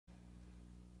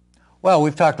Well,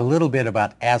 we've talked a little bit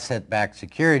about asset-backed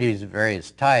securities of various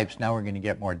types. Now we're going to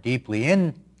get more deeply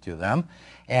into them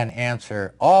and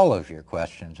answer all of your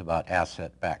questions about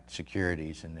asset-backed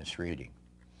securities in this reading.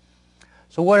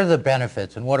 So what are the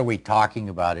benefits and what are we talking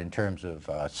about in terms of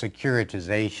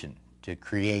securitization to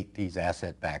create these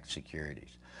asset-backed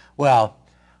securities? Well,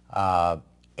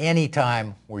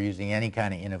 anytime we're using any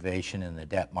kind of innovation in the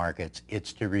debt markets,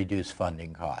 it's to reduce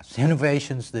funding costs.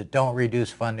 Innovations that don't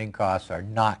reduce funding costs are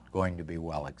not going to be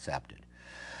well accepted.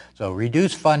 So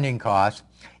reduce funding costs,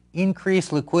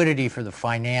 increase liquidity for the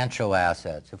financial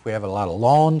assets. If we have a lot of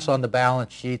loans on the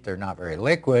balance sheet, they're not very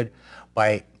liquid.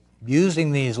 By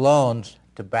using these loans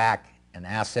to back an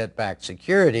asset-backed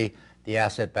security, the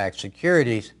asset-backed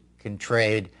securities can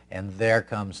trade, and there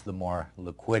comes the more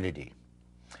liquidity.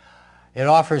 It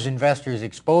offers investors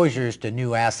exposures to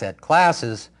new asset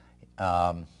classes.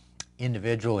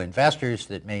 Individual investors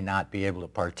that may not be able to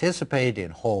participate in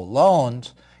whole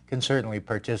loans can certainly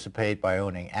participate by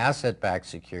owning asset-backed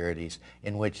securities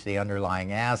in which the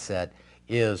underlying asset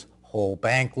is whole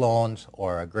bank loans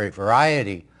or a great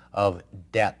variety of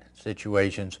debt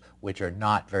situations which are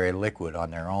not very liquid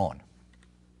on their own.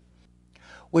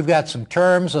 We've got some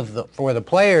terms for the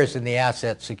players in the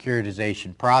asset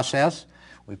securitization process.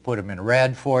 We put them in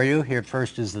red for you. Here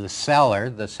first is the seller.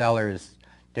 The seller is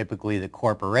typically the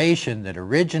corporation that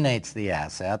originates the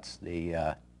assets,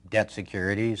 the debt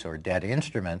securities or debt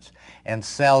instruments, and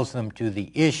sells them to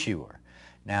the issuer.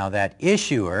 Now that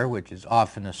issuer, which is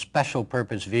often a special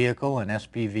purpose vehicle, an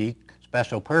SPV,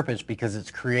 special purpose because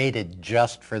it's created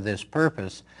just for this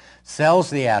purpose, sells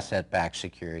the asset-backed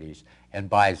securities and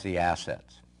buys the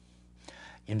assets.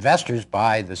 Investors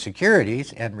buy the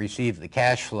securities and receive the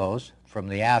cash flows from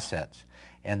the assets,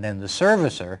 and then the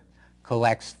servicer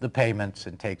collects the payments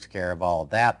and takes care of all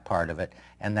that part of it,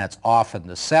 and that's often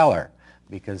the seller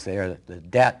because the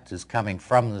debt is coming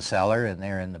from the seller and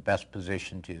they're in the best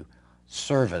position to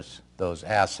service those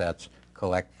assets,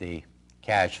 collect the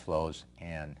cash flows,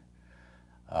 and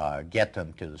get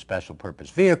them to the special purpose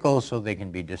vehicle so they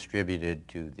can be distributed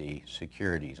to the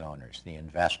securities owners, the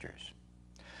investors.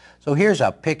 So here's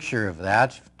a picture of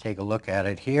that. Take a look at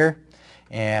it here.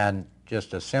 And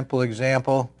just a simple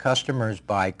example, customers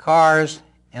buy cars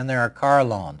and there are car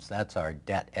loans. That's our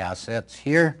debt assets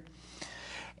here.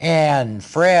 And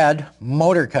Fred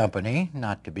Motor Company,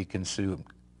 not to be confused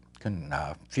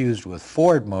with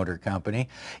Ford Motor Company,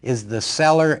 is the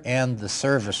seller and the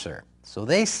servicer. So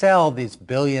they sell these $1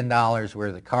 billion worth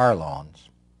of car loans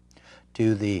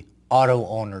to the auto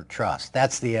owner trust.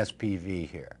 That's the SPV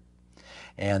here.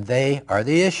 And they are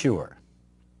the issuer.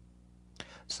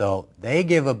 So they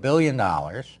give $1 billion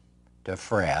to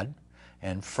Fred,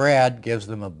 and Fred gives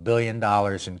them $1 billion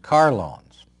in car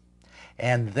loans.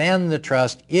 And then the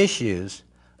trust issues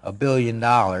 $1 billion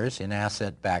in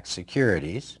asset-backed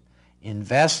securities.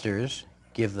 Investors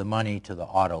give the money to the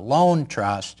auto loan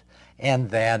trust, and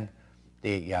then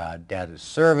the debt is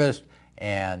serviced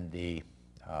and the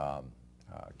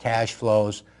cash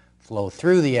flows flow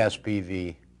through the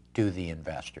SPV to the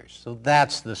investors. So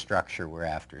that's the structure we're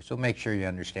after. So make sure you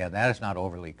understand that. It's not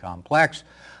overly complex.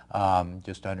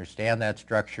 Just understand that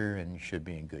structure and you should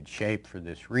be in good shape for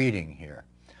this reading here.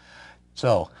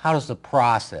 So how does the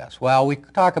process? Well, we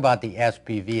talk about the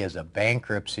SPV as a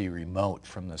bankruptcy remote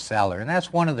from the seller, and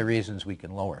that's one of the reasons we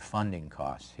can lower funding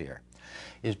costs here,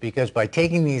 is because by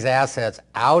taking these assets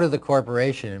out of the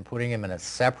corporation and putting them in a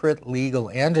separate legal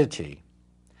entity,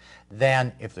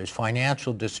 then if there's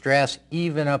financial distress,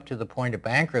 even up to the point of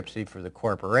bankruptcy for the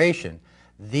corporation,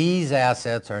 these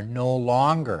assets are no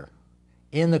longer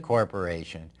in the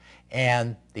corporation,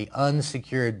 and the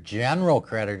unsecured general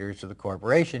creditors of the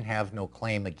corporation have no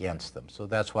claim against them. So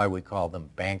that's why we call them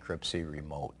bankruptcy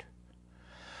remote.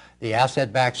 The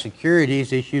asset-backed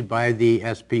securities issued by the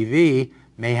SPV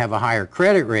may have a higher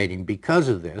credit rating because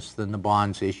of this than the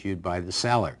bonds issued by the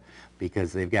seller,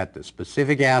 because they've got the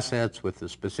specific assets with the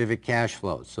specific cash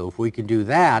flows. So if we can do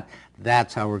that,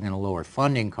 that's how we're going to lower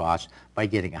funding costs, by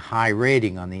getting a high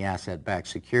rating on the asset-backed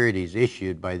securities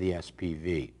issued by the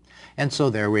SPV. And so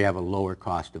there we have a lower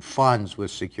cost of funds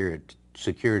with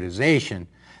securitization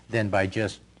than by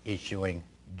just issuing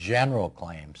general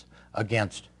claims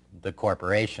against the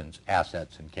corporation's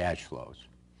assets and cash flows.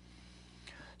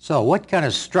 So what kind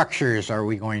of structures are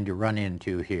we going to run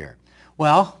into here?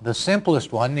 Well, the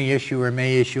simplest one, the issuer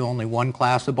may issue only one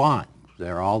class of bond.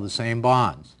 They're all the same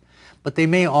bonds. But they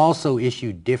may also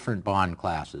issue different bond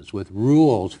classes with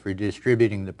rules for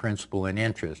distributing the principal and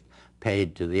interest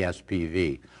paid to the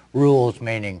SPV. Rules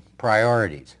meaning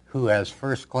priorities. Who has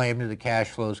first claim to the cash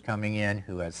flows coming in,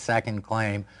 who has second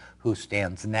claim, who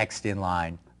stands next in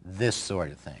line, this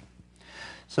sort of thing.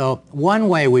 So one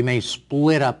way we may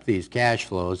split up these cash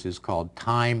flows is called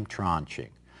time tranching.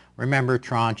 Remember,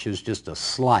 tranche is just a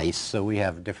slice, so we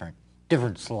have different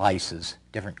slices,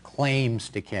 different claims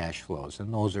to cash flows,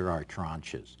 and those are our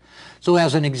tranches. So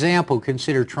as an example,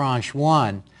 consider tranche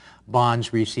 1.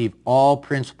 Bonds receive all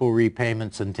principal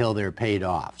repayments until they're paid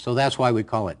off. So that's why we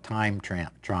call it time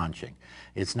tranching.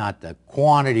 It's not the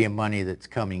quantity of money that's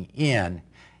coming in,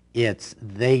 it's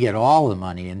they get all the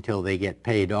money until they get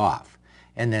paid off.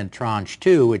 And then tranche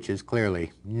 2, which is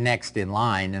clearly next in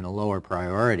line and a lower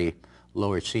priority,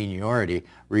 lower seniority,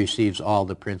 receives all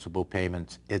the principal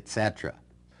payments, etc.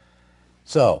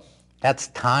 So that's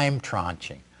time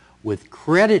tranching. With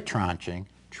credit tranching,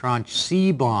 tranche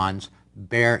C bonds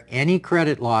bear any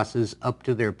credit losses up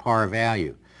to their par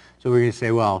value. So we're going to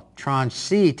say, well, tranche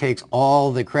C takes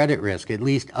all the credit risk, at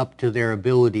least up to their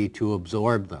ability to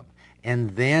absorb them.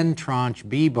 And then tranche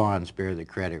B bonds bear the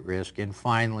credit risk, and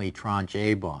finally tranche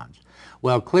A bonds.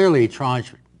 Well, clearly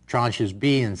tranches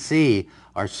B and C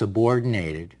are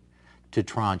subordinated to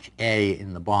tranche A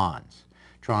in the bonds.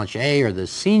 Tranche A are the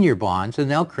senior bonds,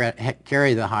 and they'll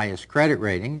carry the highest credit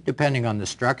rating. Depending on the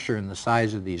structure and the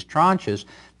size of these tranches,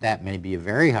 that may be a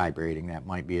very high rating. That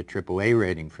might be a AAA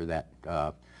rating for that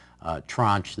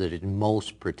tranche that is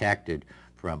most protected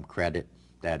from credit,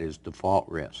 that is default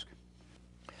risk.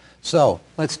 So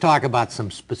let's talk about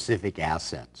some specific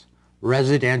assets.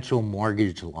 Residential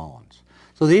mortgage loans.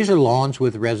 So these are loans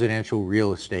with residential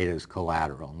real estate as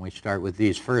collateral. And we start with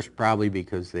these first probably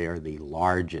because they are the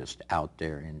largest out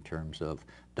there in terms of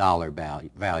dollar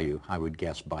value, I would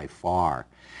guess by far.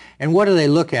 And what do they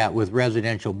look at with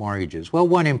residential mortgages? Well,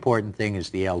 one important thing is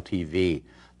the LTV,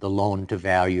 the loan to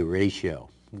value ratio.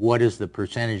 What is the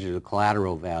percentage of the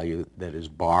collateral value that is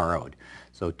borrowed?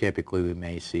 So typically we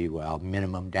may see, well,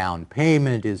 minimum down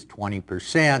payment is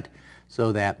 20%,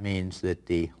 so that means that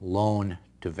the loan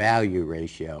to value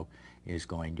ratio is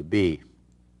going to be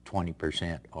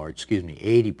 20%, or excuse me,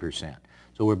 80%.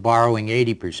 So we're borrowing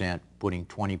 80%, putting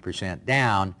 20%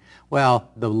 down. Well,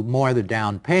 the more the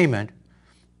down payment,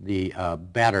 the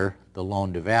better the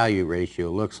loan to value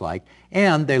ratio looks like,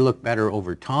 and they look better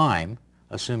over time,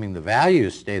 assuming the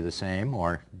values stay the same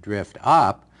or drift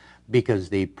up, because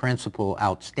the principal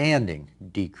outstanding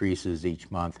decreases each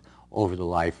month over the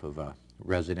life of a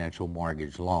residential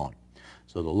mortgage loan.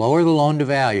 So the lower the loan to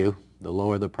value, the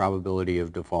lower the probability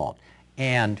of default,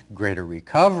 and greater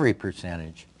recovery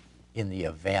percentage in the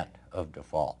event of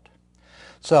default.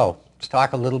 So let's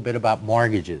talk a little bit about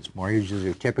mortgages. Mortgages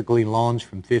are typically loans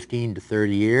from 15 to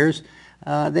 30 years.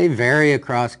 They vary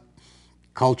across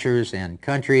cultures and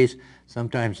countries.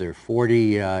 Sometimes they're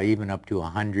 40, even up to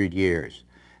 100 years.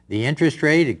 The interest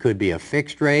rate, it could be a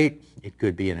fixed rate, it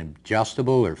could be an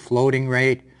adjustable or floating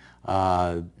rate.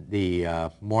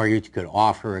 The mortgage could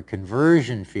offer a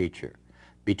conversion feature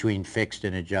between fixed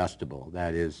and adjustable.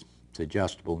 That is, it's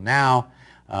adjustable now.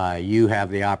 You have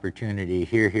the opportunity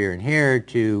here, here, and here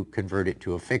to convert it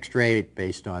to a fixed rate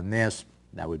based on this.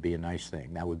 That would be a nice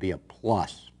thing. That would be a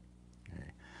plus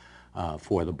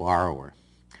for the borrower.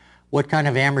 What kind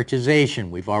of amortization?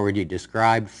 We've already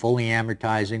described fully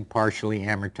amortizing, partially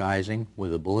amortizing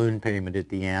with a balloon payment at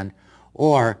the end,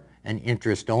 or an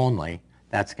interest only.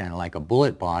 That's kind of like a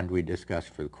bullet bond we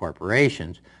discussed for the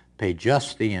corporations. Pay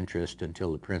just the interest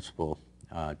until the principal,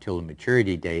 till the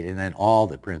maturity date, and then all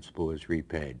the principal is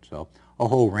repaid. So a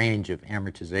whole range of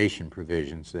amortization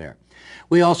provisions there.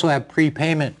 We also have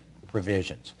prepayment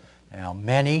provisions. Now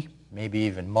many, maybe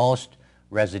even most,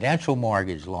 residential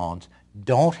mortgage loans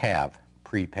don't have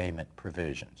prepayment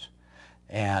provisions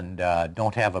and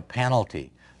don't have a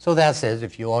penalty. So that says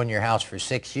if you own your house for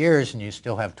 6 years and you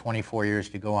still have 24 years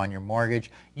to go on your mortgage,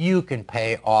 you can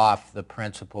pay off the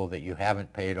principal that you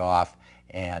haven't paid off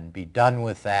and be done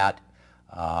with that.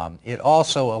 It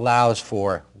also allows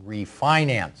for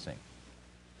refinancing.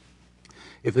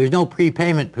 If there's no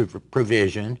prepayment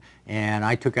provision and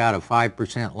I took out a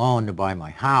 5% loan to buy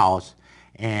my house,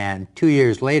 and 2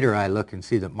 years later I look and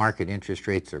see that market interest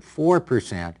rates are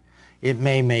 4%, it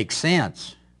may make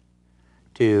sense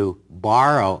to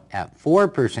borrow at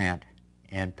 4%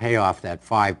 and pay off that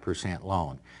 5%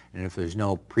 loan. And if there's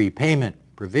no prepayment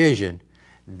provision,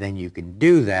 then you can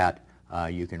do that.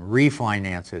 You can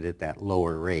refinance it at that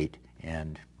lower rate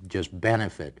and just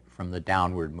benefit from the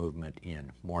downward movement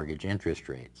in mortgage interest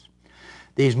rates.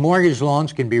 These mortgage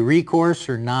loans can be recourse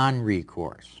or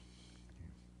non-recourse.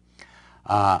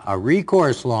 A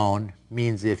recourse loan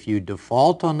means if you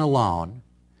default on the loan,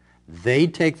 they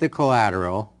take the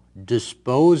collateral,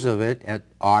 dispose of it at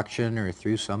auction or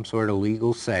through some sort of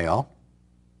legal sale.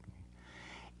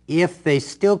 If they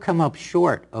still come up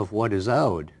short of what is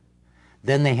owed,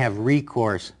 then they have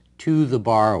recourse to the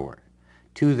borrower,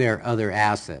 to their other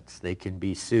assets. They can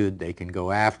be sued, they can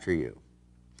go after you.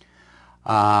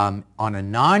 On a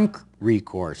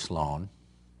non-recourse loan,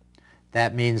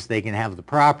 that means they can have the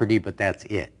property, but that's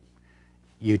it.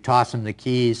 You toss them the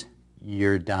keys,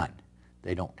 you're done.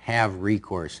 They don't have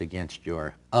recourse against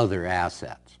your other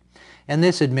assets. And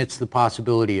this admits the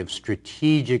possibility of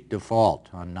strategic default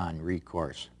on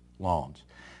non-recourse loans.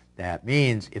 That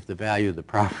means if the value of the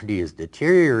property is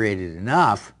deteriorated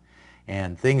enough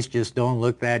and things just don't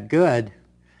look that good,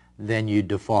 then you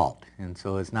default. And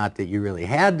so it's not that you really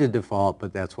had to default,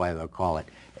 but that's why they'll call it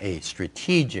a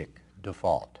strategic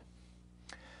default.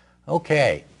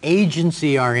 Okay,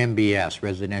 agency RMBS,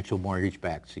 residential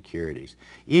mortgage-backed securities,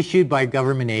 issued by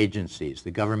government agencies, the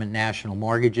Government National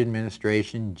Mortgage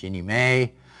Administration, Ginnie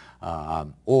Mae,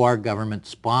 or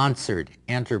government-sponsored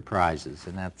enterprises.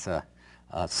 And that's a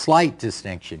slight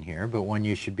distinction here, but one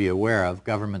you should be aware of.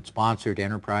 Government-sponsored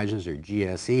enterprises, or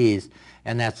GSEs,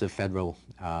 and that's the Federal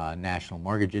National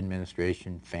Mortgage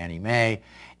Administration, Fannie Mae,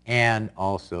 and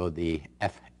also the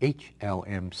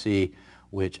FHLMC,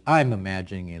 which I'm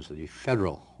imagining is the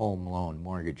Federal Home Loan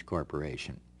Mortgage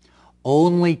Corporation.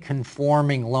 Only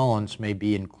conforming loans may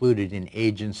be included in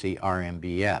agency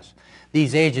RMBS.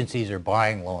 These agencies are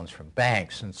buying loans from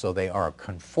banks, and so they are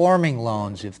conforming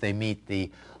loans if they meet the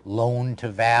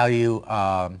loan-to-value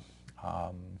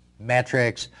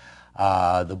metrics.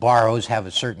 The borrowers have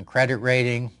a certain credit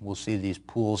rating. We'll see these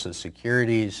pools of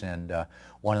securities, and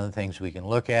one of the things we can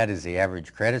look at is the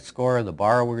average credit score of the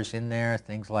borrowers in there,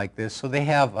 things like this. So they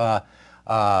have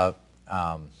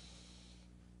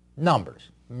numbers,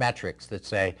 metrics that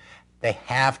say they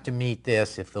have to meet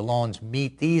this. If the loans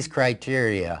meet these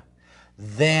criteria,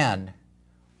 then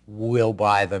we'll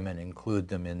buy them and include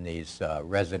them in these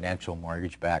residential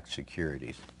mortgage-backed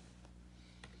securities.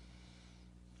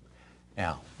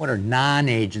 Now, what are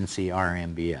non-agency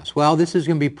RMBS? Well, this is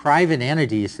going to be private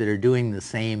entities that are doing the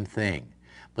same thing,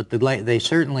 but they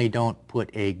certainly don't put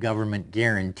a government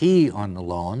guarantee on the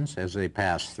loans as they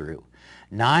pass through.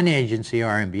 Non-agency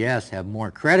RMBS have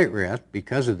more credit risk.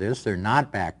 Because of this, they're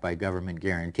not backed by government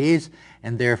guarantees,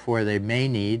 and therefore they may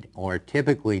need, or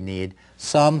typically need,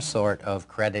 some sort of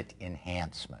credit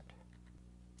enhancement.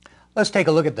 Let's take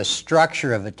a look at the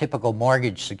structure of a typical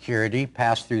mortgage security,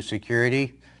 pass-through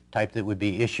security, type that would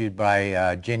be issued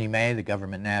by Ginnie Mae, the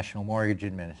Government National Mortgage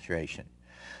Administration.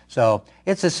 So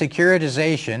it's a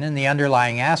securitization, and the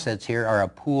underlying assets here are a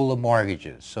pool of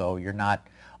mortgages. So you're not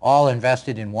all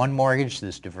invested in one mortgage.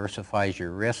 This diversifies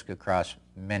your risk across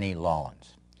many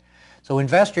loans. So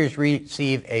investors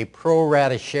receive a pro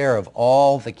rata share of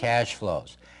all the cash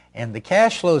flows. And the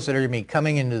cash flows that are going to be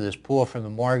coming into this pool from the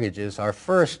mortgages are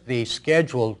first the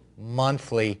scheduled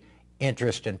monthly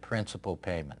interest and principal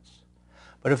payments.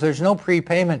 But if there's no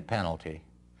prepayment penalty,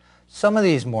 some of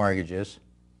these mortgages,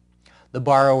 the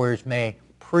borrowers may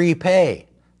prepay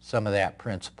some of that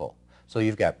principal. So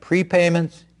you've got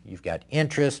prepayments, you've got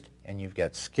interest, and you've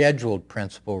got scheduled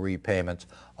principal repayments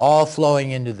all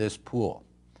flowing into this pool.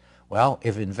 Well,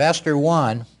 if investor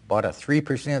one bought a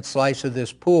 3% slice of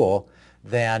this pool,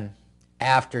 then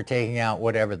after taking out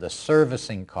whatever the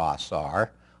servicing costs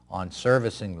are on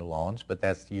servicing the loans, but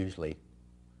that's usually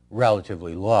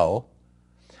relatively low,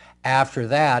 after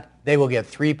that, they will get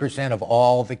 3% of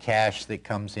all the cash that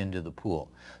comes into the pool.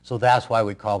 So that's why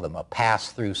we call them a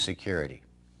pass-through security.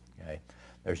 Okay?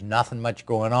 There's nothing much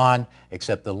going on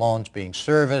except the loans being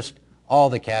serviced, all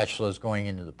the cash flows going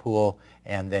into the pool,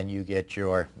 and then you get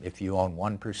your, if you own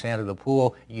 1% of the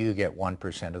pool, you get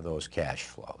 1% of those cash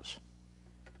flows.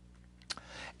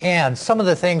 And some of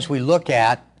the things we look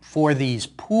at for these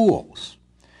pools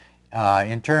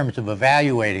in terms of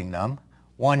evaluating them,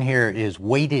 one here is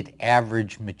weighted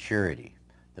average maturity.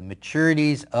 The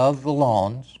maturities of the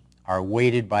loans are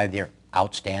weighted by their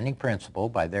outstanding principal,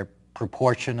 by their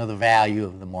proportion of the value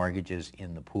of the mortgages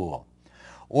in the pool.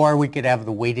 Or we could have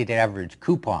the weighted average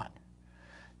coupon.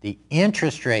 The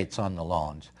interest rates on the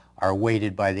loans are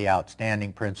weighted by the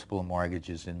outstanding principal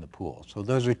mortgages in the pool. So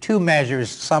those are two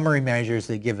measures, summary measures,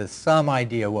 that give us some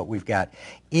idea what we've got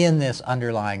in this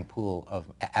underlying pool of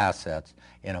assets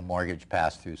in a mortgage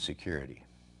pass-through security.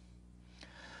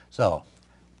 So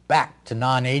back to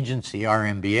non-agency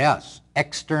RMBS,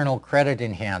 external credit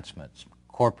enhancements,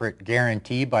 corporate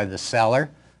guarantee by the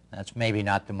seller. That's maybe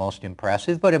not the most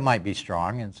impressive, but it might be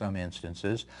strong in some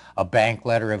instances. A bank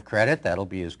letter of credit, that'll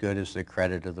be as good as the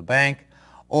credit of the bank.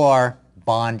 Or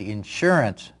bond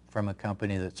insurance from a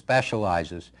company that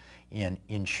specializes in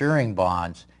insuring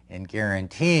bonds and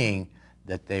guaranteeing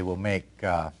that they will make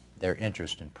their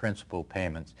interest and principal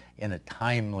payments in a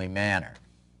timely manner.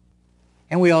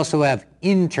 And we also have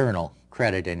internal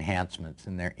credit enhancements,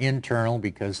 and they're internal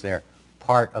because they're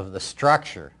part of the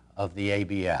structure of the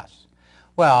ABS.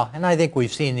 Well, and I think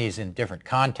we've seen these in different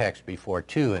contexts before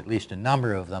too, at least a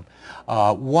number of them.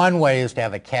 One way is to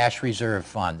have a cash reserve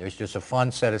fund. There's just a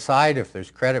fund set aside. If there's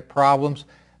credit problems,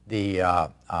 the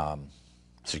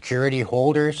security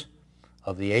holders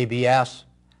of the ABS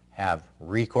have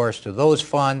recourse to those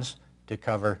funds to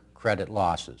cover credit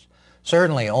losses.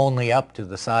 Certainly only up to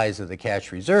the size of the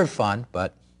cash reserve fund,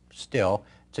 but still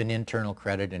it's an internal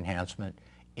credit enhancement,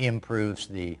 improves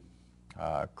the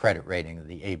credit rating of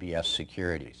the ABS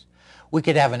securities. We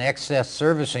could have an excess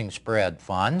servicing spread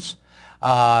funds.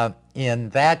 In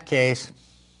that case,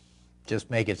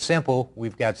 just make it simple.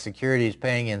 We've got securities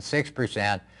paying in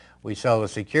 6%. We sell the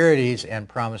securities and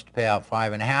promise to pay out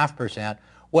 5.5%.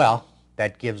 Well,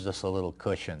 that gives us a little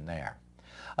cushion there.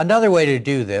 Another way to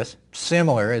do this,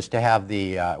 similar, is to have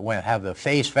the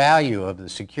face value of the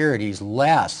securities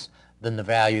less than the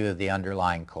value of the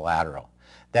underlying collateral.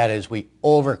 That is, we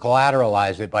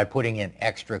over-collateralize it by putting in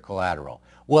extra collateral.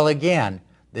 Well, again,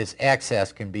 this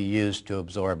excess can be used to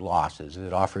absorb losses.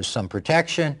 It offers some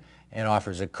protection and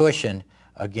offers a cushion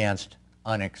against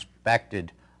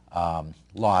unexpected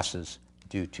losses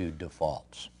due to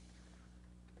defaults.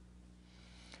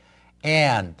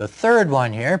 And the third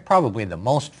one here, probably the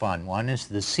most fun one, is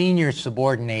the senior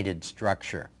subordinated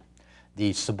structure.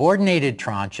 The subordinated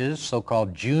tranches,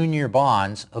 so-called junior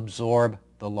bonds, absorb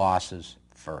the losses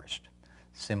first,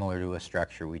 similar to a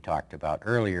structure we talked about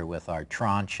earlier with our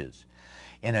tranches.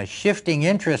 In a shifting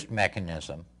interest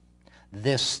mechanism,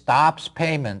 this stops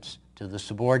payments to the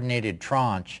subordinated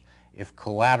tranche if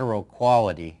collateral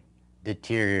quality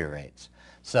deteriorates.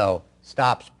 So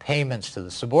stops payments to the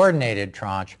subordinated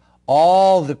tranche,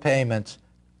 all the payments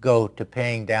go to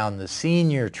paying down the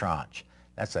senior tranche.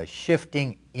 That's a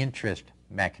shifting interest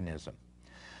mechanism.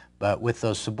 But with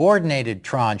those subordinated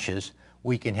tranches,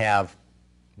 we can have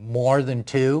more than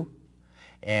two,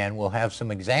 and we'll have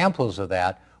some examples of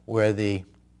that where the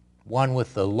one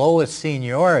with the lowest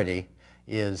seniority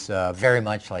is very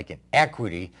much like an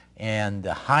equity, and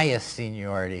the highest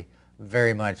seniority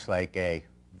very much like a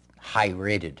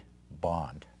high-rated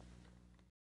bond.